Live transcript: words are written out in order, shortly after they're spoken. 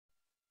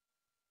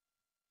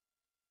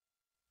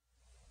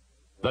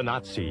The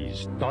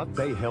Nazis thought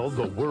they held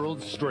the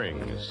world's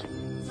strings.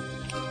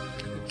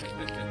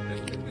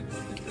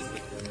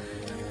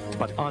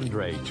 But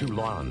Andre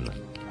Toulon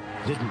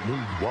didn't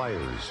need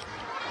wires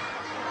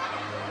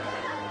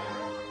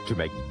to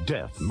make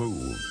death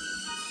move.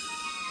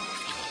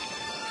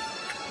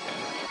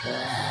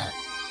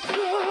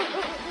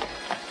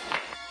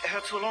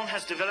 Herr Toulon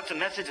has developed a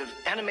method of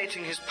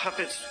animating his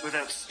puppets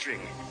without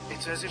string.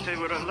 It's as if they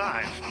were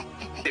alive.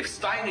 If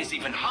Stein is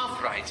even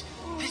half right,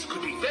 this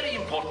could be very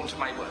important to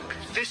my work.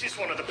 This is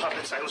one of the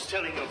puppets I was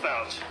telling you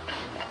about.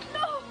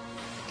 No!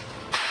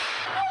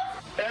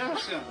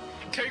 Elsa,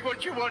 take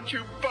what you want,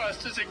 you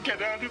bastards, and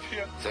get out of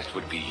here. That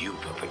would be you,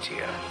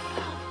 puppeteer.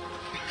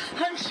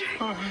 I'm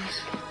sorry.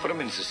 Put him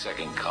into the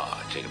second car.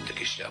 Take him to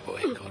Gestapo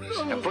headquarters.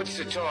 And put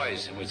the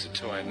toys in with the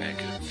toy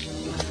maker.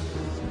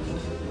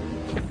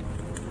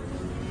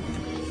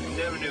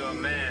 Never knew a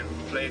man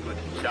who played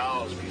with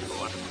dolls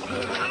before.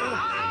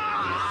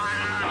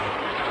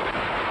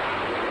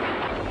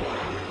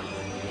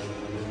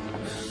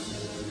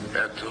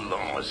 Herr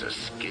Toulon has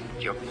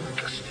escaped your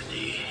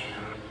custody.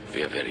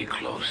 We are very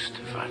close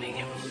to finding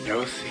him.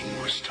 No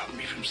thing will stop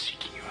me from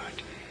seeking you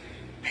out.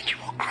 And you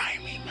will cry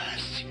me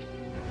mercy.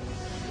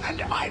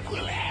 And I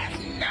will have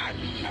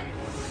none.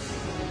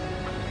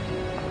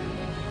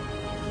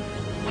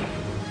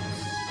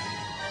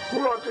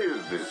 What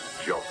is this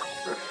joke?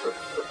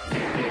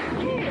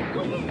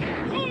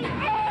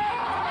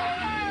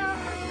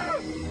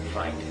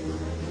 Find him.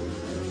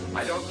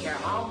 I don't care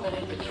how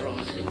many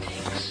patrols it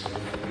takes.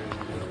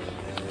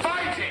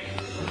 Find him!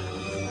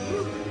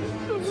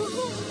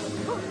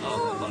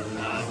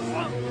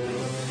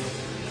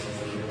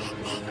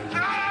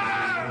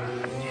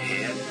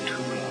 Herr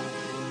Toulon,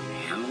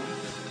 you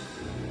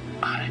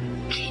are a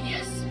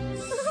genius.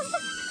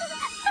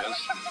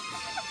 Elsa,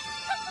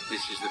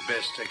 this is the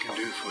best I can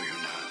do for you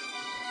now.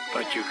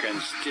 But you can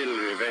still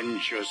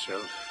revenge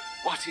yourself.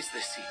 What is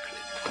the secret?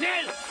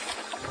 Nell!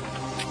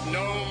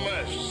 No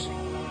mercy.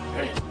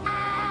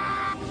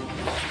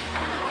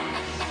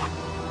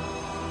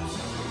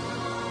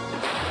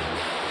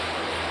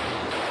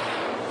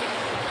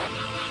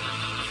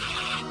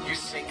 You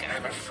think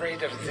I'm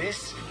afraid of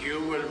this? You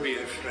will be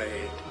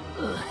afraid.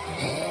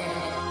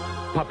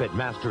 Puppet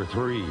Master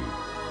 3,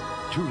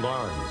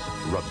 Toulon's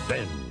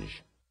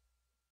Revenge.